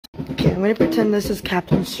Okay, I'm gonna pretend this is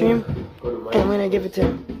Captain's stream, and I'm gonna give it to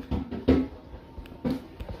him.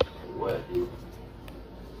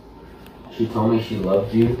 She told me she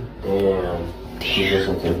loved you, and she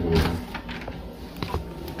listened to me.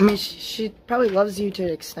 I mean, she probably loves you to an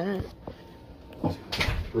extent.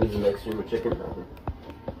 What is the next stream of chicken happen?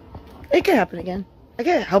 It could happen again. I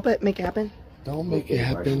could help it make it happen. Don't make it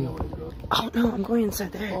happen. Oh no, I'm going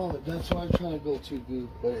inside there. Oh, that's why I'm trying to go to, dude,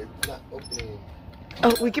 but it's not opening.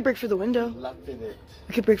 Oh, we could break through the window. Locked in it.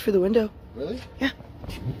 We could break through the window. Really? Yeah.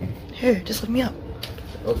 Here, just let me up.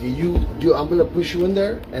 Okay, you. I'm gonna push you in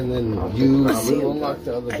there, and then you unlock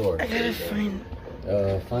the other door. I gotta find.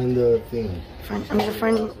 Find the thing. I'm gonna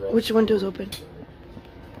find which window's open.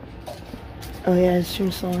 Oh yeah, it's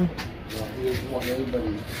stream slowing.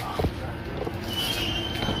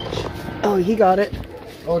 Oh, he got it.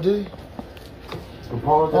 Oh, did he?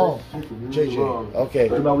 Oh, JJ. Okay.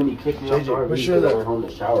 What about when you kick me off the push her there. home to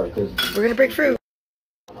shower? Because We're gonna break through.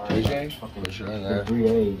 JJ, push her in there. 3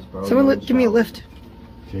 A's, bro. Someone give me a lift.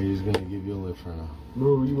 JJ's gonna give you a lift right now.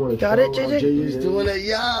 No, you want to Got it, JJ? JJ's doing it.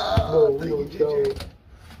 Yeah. Thank you,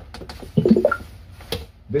 JJ.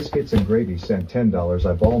 Biscuits and Gravy sent $10.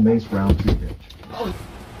 I ball mace round 2 pitch. Oh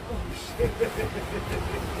shit.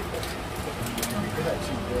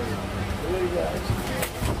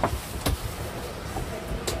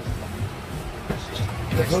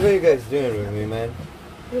 What are you guys doing with me, man?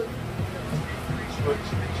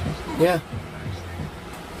 Yeah.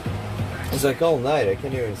 It's like all night. I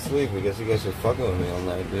can't even sleep because you guys are fucking with me all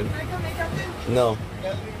night, dude. No.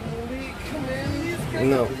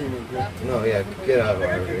 No. No, yeah, get out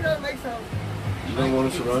of here. You don't want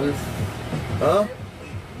us to run it? Huh?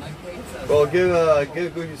 Well, give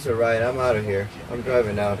Goocheese a ride. I'm out of here. I'm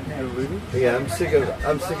driving out. You're leaving? Yeah, I'm sick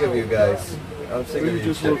of you guys. I'm sick of you.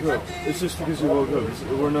 Just woke up. It's just because you woke up.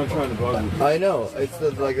 We're not trying to bother you. I know. It's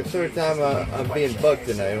like the third time I'm being bugged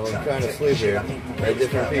tonight while I'm trying to sleep here by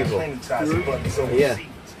different people. Yeah.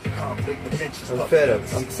 I'm fed up.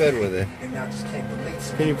 I'm fed with it.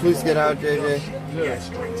 Can you please get out, JJ? Yes.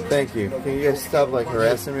 Thank you. Can you guys stop like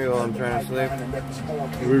harassing me while I'm trying to sleep?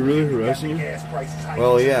 Are we really harassing you?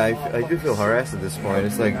 Well, yeah, I do feel harassed at this point.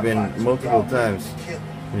 It's like been multiple times.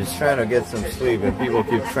 I'm just trying to get some sleep and people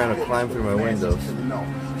keep trying to climb through my windows.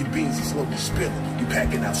 Your beans are slowly spilling. You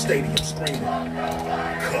packing out stadium screaming. No,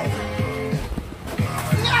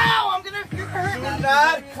 I'm gonna do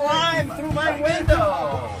not climb through my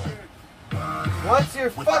window. What's your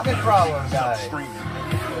fucking problem, guys?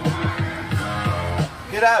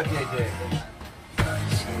 Get out, JJ.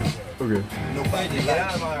 Okay. JJ, get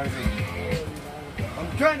out of my RV.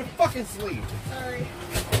 I'm trying to fucking sleep. Sorry.